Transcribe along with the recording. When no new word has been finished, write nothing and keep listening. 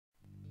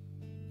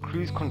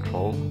cruise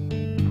control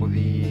for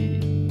the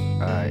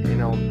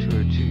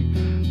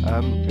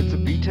NL202. It's a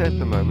beta at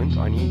the moment.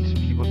 I need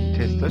people to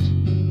test it.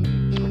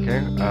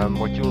 Okay.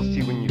 What you'll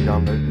see when you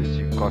download this,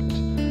 you've got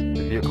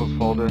the vehicles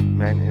folder,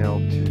 man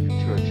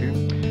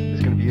NL202.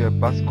 There's going to be a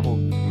bus called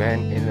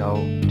man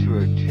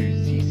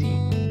NL202cc.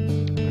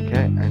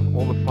 Okay, and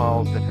all the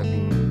files that have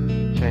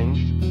been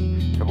changed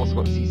have also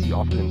got cc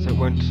after them, so it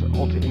won't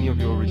alter any of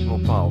your original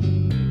files.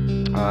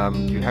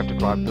 You have to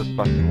drive this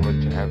bus in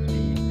order to have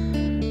the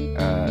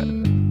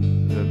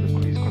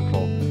cruise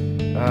control.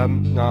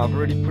 Now I've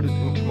already put it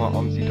into my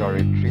OMSI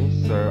directory,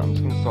 so I'm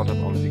just going to start up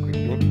OMSI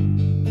quickly.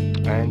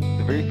 And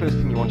the very first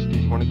thing you want to do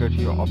is you want to go to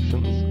your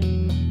options,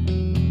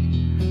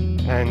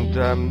 and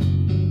I'm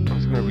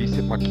just going to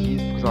reset my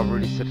keys because I've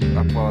already set it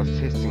up while I was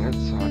testing it,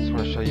 so I just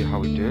want to show you how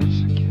we do it.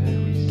 Okay,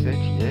 reset,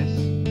 yes.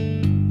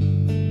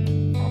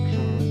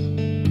 Options.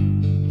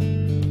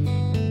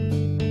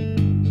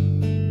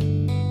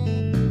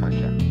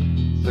 Okay,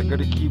 so go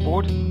to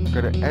keyboard,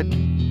 go to add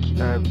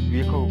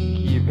vehicle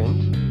key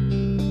event.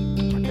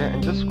 Okay,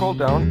 and just scroll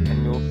down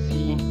and you'll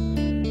see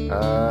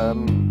a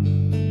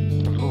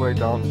little way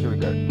down, here we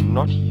go,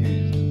 not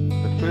used.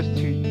 The first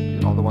two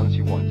are the ones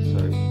you want,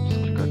 so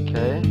just click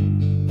OK,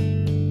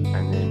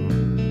 and then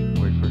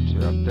wait for it to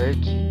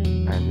update,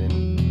 and then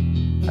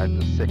add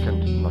the second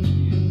not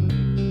used.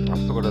 I've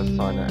still got to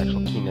assign an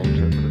actual key name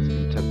to it, but it's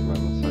beta at the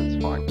moment, so it's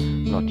fine,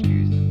 not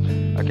used.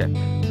 Okay,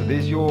 so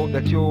there's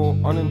that's your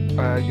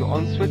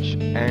on switch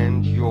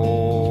and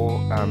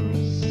your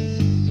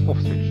off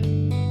switch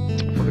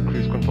for the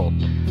cruise control.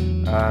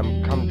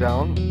 Come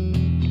down.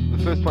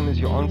 The first one is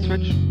your on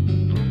switch.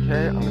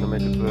 Okay, I'm going to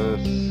make it the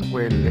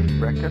square left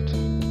bracket.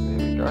 There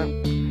we go.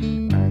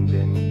 And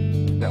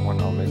then that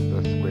one I'll make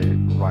the square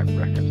right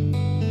bracket.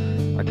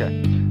 Okay,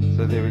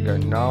 so there we go.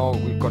 Now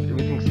we've got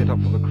everything set up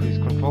for the cruise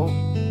control.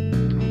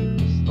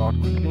 Just start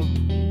quickly.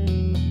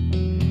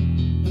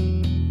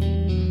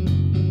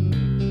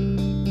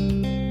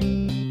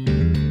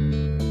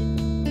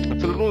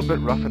 It's a little bit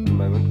rough at the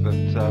moment, but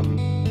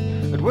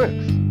it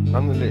works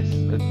nonetheless.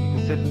 You can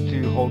set it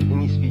to hold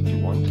any speed you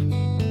want.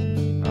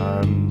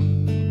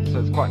 So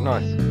it's quite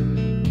nice.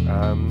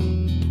 I'm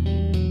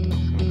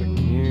just going to go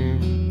new,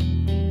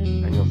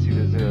 and you'll see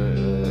there's a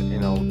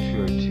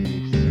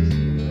NL202cc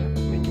in the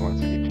menu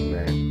once I get to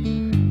man.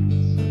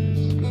 So let's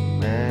just go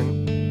man.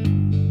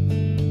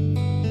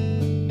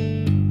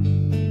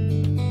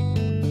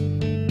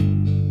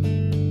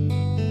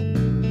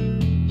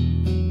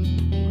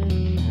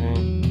 Okay.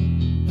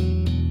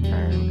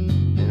 And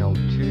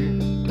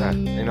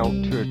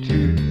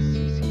NL202cc.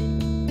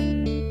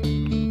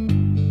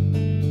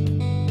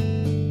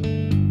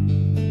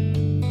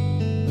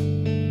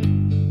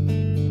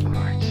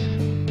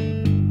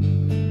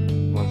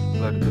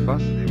 The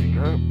bus, there we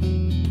go.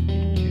 You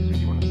can choose where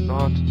you want to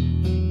start.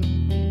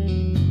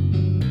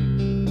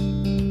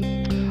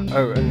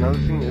 Oh, another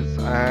thing is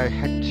I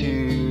had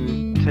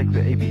to take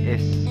the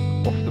ABS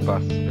off the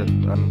bus.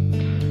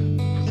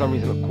 For some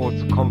reason it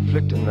caused a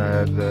conflict, and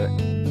the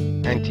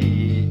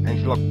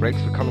anti-lock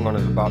brakes were coming on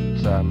at about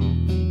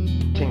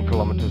 10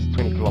 kilometers,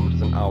 20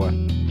 kilometers an hour.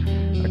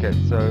 Okay,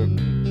 so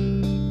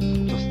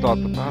just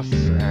start the bus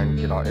and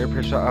get our air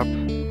pressure up.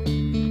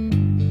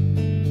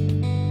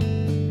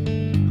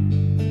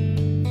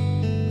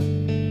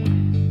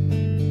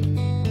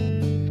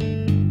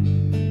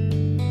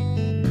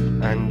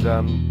 And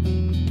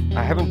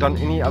I haven't done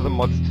any other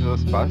mods to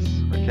this bus.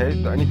 Okay,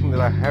 the only thing that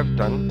I have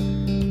done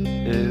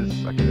is,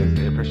 okay, there's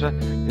the air pressure,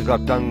 is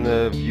I've done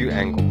the view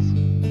angles.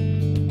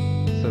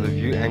 So the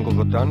view angles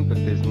are done, but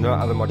there's no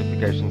other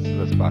modifications to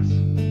this bus.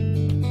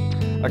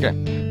 Okay,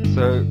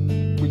 so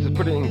we just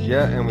put it in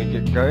gear and we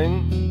get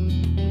going.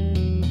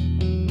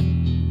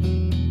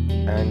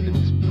 And let me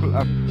just pull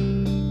up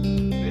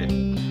there.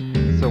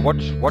 So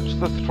watch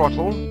the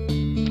throttle.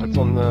 It's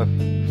on the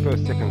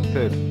first, second,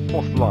 third,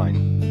 fourth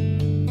line.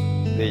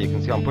 There you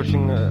can see I'm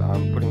pushing,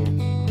 I'm putting,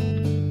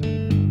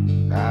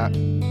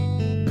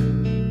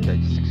 okay,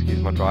 just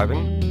excuse my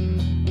driving.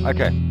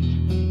 Okay,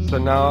 so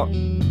now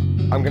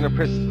I'm going to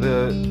press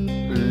the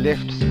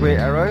left square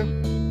arrow.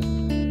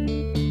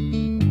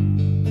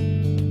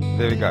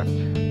 There we go.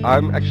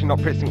 I'm actually not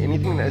pressing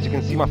anything, and as you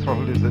can see my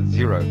throttle is at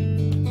 0.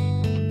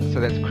 So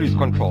that's cruise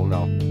control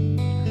now.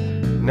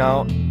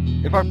 Now,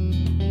 if I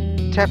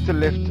tap the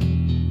left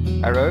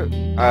arrow,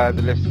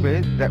 the left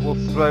square, that will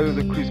slow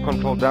the cruise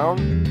control down.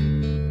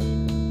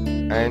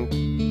 And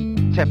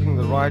tapping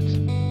the right,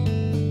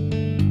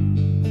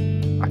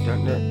 I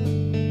don't know.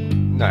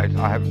 No,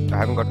 I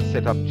haven't got it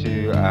set up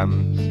to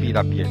speed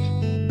up yet.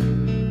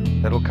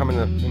 That'll come in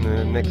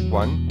the next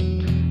one.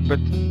 But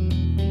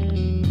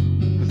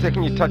the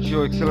second you touch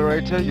your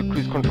accelerator, your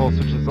cruise control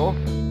switches off.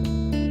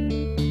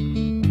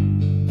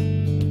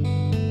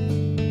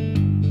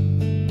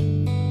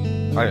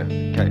 Oh yeah,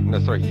 okay, no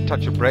sorry, you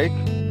touch your brake,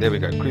 there we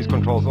go, cruise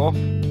control's off,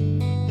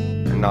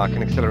 and now I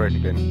can accelerate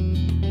again.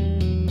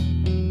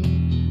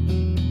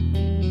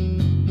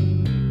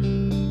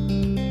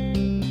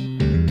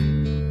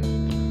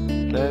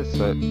 Okay,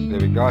 so there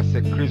we go, I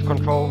set cruise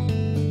control,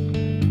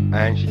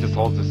 and she just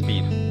holds the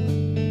speed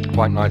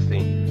quite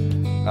nicely.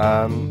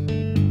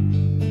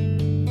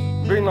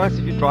 Very nice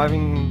if you're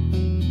driving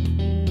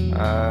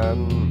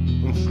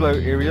in slow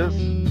areas.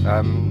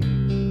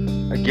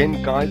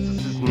 Again, guys,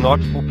 this is not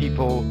for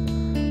people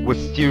with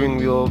steering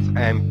wheels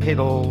and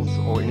pedals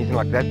or anything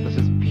like that. This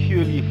is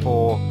purely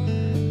for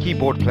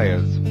keyboard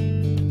players,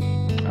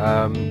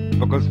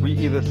 because we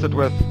either sit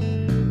with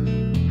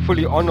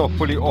fully on or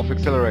fully off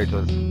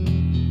accelerators.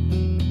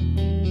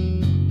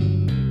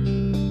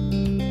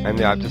 And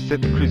there, I've just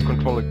set the cruise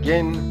control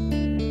again,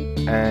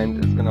 and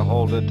it's going to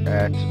hold it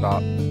at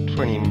about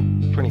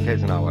 20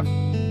 k's an hour.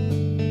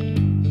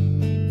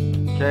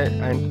 Okay,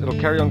 and it'll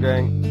carry on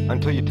going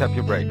until you tap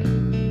your brake.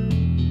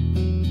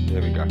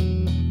 There we go.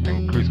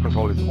 And cruise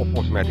control is off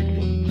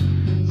automatically.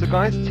 So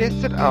guys,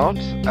 test it out.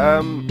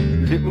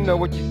 Let me know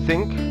what you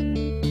think.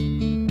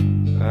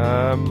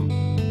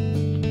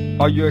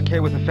 Are you okay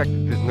with the fact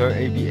that there's no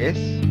ABS? I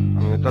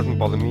mean, it doesn't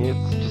bother me.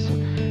 It's just,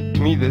 to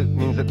me, that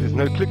means that there's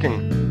no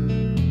clicking.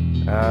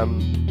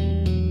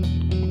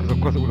 Because of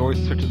course it would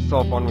always switch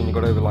itself on when you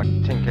got over like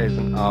 10 k's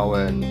an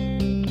hour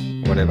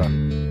and whatever.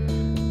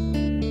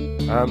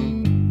 I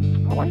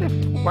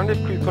wonder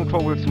if cruise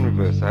control works in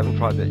reverse. I haven't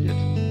tried that yet.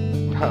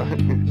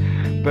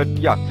 But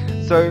yeah,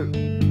 so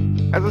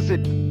as I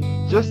said,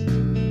 just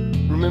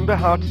remember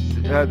how to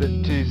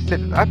set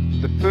it up.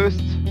 The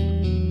first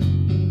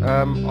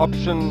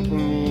option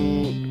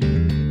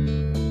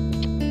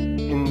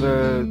in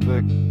the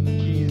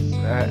keys,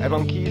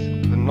 add-on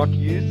keys, the not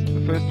used.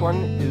 The first one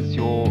is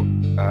your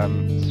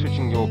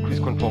switching your cruise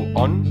control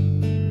on,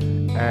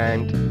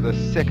 and the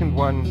second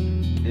one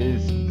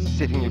is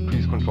setting your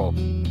cruise control.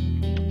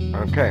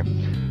 Okay,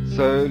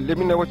 so let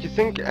me know what you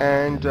think,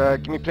 and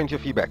give me plenty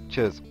of feedback.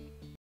 Cheers.